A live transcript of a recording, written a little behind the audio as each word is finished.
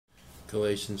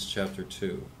Galatians chapter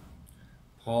 2.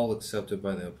 Paul accepted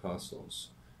by the apostles.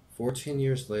 14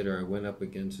 years later I went up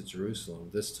again to Jerusalem,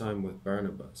 this time with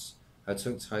Barnabas. I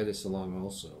took Titus along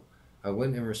also. I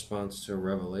went in response to a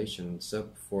revelation and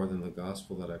set before them the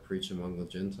gospel that I preach among the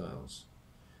Gentiles.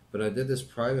 But I did this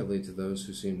privately to those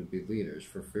who seemed to be leaders,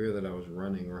 for fear that I was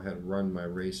running or had run my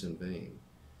race in vain.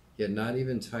 Yet not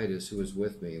even Titus, who was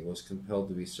with me, was compelled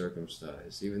to be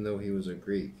circumcised, even though he was a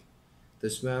Greek.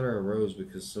 This matter arose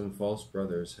because some false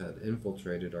brothers had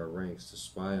infiltrated our ranks to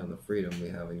spy on the freedom we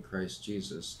have in Christ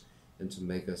Jesus and to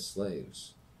make us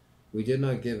slaves. We did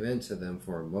not give in to them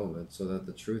for a moment, so that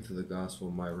the truth of the gospel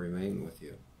might remain with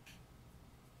you.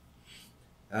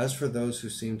 As for those who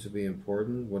seem to be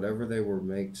important, whatever they were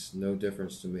makes no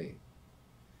difference to me.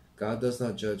 God does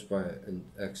not judge by an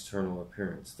external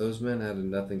appearance. Those men added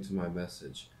nothing to my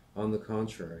message. On the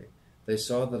contrary, they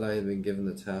saw that I had been given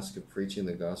the task of preaching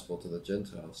the gospel to the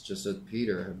Gentiles, just as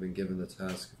Peter had been given the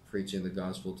task of preaching the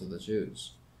gospel to the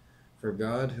Jews. For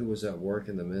God, who was at work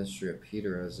in the ministry of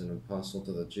Peter as an apostle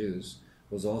to the Jews,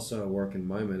 was also at work in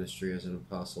my ministry as an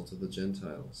apostle to the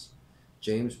Gentiles.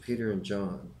 James, Peter, and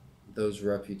John, those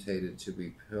reputed to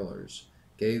be pillars,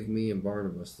 gave me and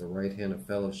Barnabas the right hand of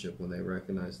fellowship when they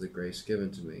recognized the grace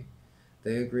given to me.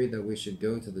 They agreed that we should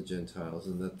go to the Gentiles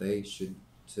and that they should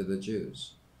to the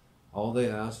Jews. All they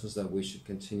asked was that we should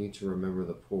continue to remember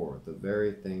the poor, the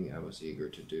very thing I was eager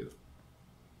to do.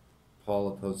 Paul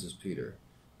opposes Peter.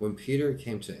 When Peter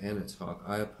came to Antioch,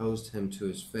 I opposed him to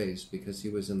his face because he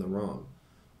was in the wrong.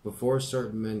 Before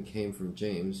certain men came from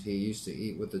James, he used to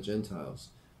eat with the Gentiles.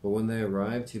 But when they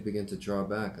arrived, he began to draw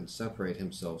back and separate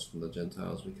himself from the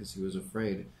Gentiles because he was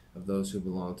afraid of those who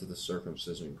belonged to the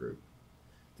circumcision group.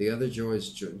 The other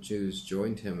Jews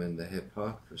joined him in the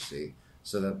hypocrisy,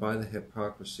 so that by the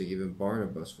hypocrisy even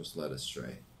Barnabas was led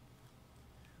astray.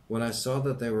 When I saw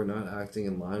that they were not acting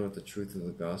in line with the truth of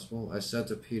the gospel, I said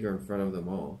to Peter in front of them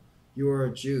all, "You are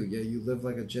a Jew, yet you live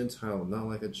like a Gentile, not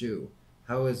like a Jew.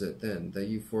 How is it, then, that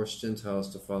you force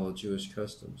Gentiles to follow Jewish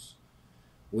customs?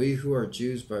 We who are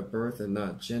Jews by birth and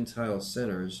not Gentile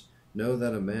sinners know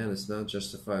that a man is not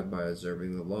justified by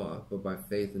observing the law, but by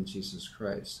faith in Jesus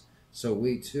Christ. So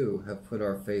we, too, have put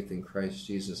our faith in Christ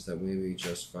Jesus, that we may be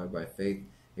justified by faith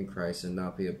in Christ and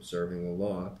not be observing the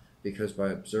law, because by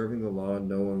observing the law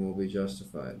no one will be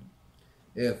justified.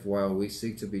 If, while we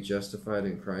seek to be justified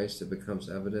in Christ, it becomes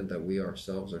evident that we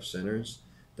ourselves are sinners,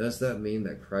 does that mean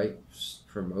that Christ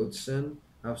promotes sin?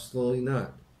 Absolutely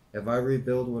not. If I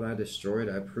rebuild what I destroyed,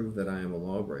 I prove that I am a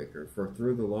lawbreaker, for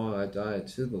through the law I died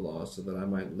to the law so that I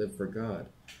might live for God.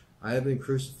 I have been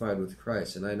crucified with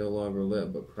Christ, and I no longer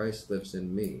live, but Christ lives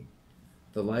in me.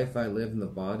 The life I live in the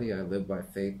body, I live by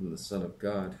faith in the Son of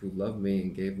God, who loved me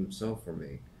and gave himself for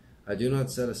me. I do not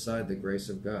set aside the grace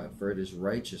of God, for it is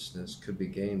righteousness could be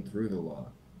gained through the law.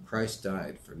 Christ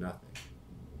died for nothing."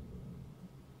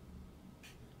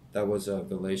 That was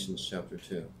Galatians chapter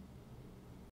 2.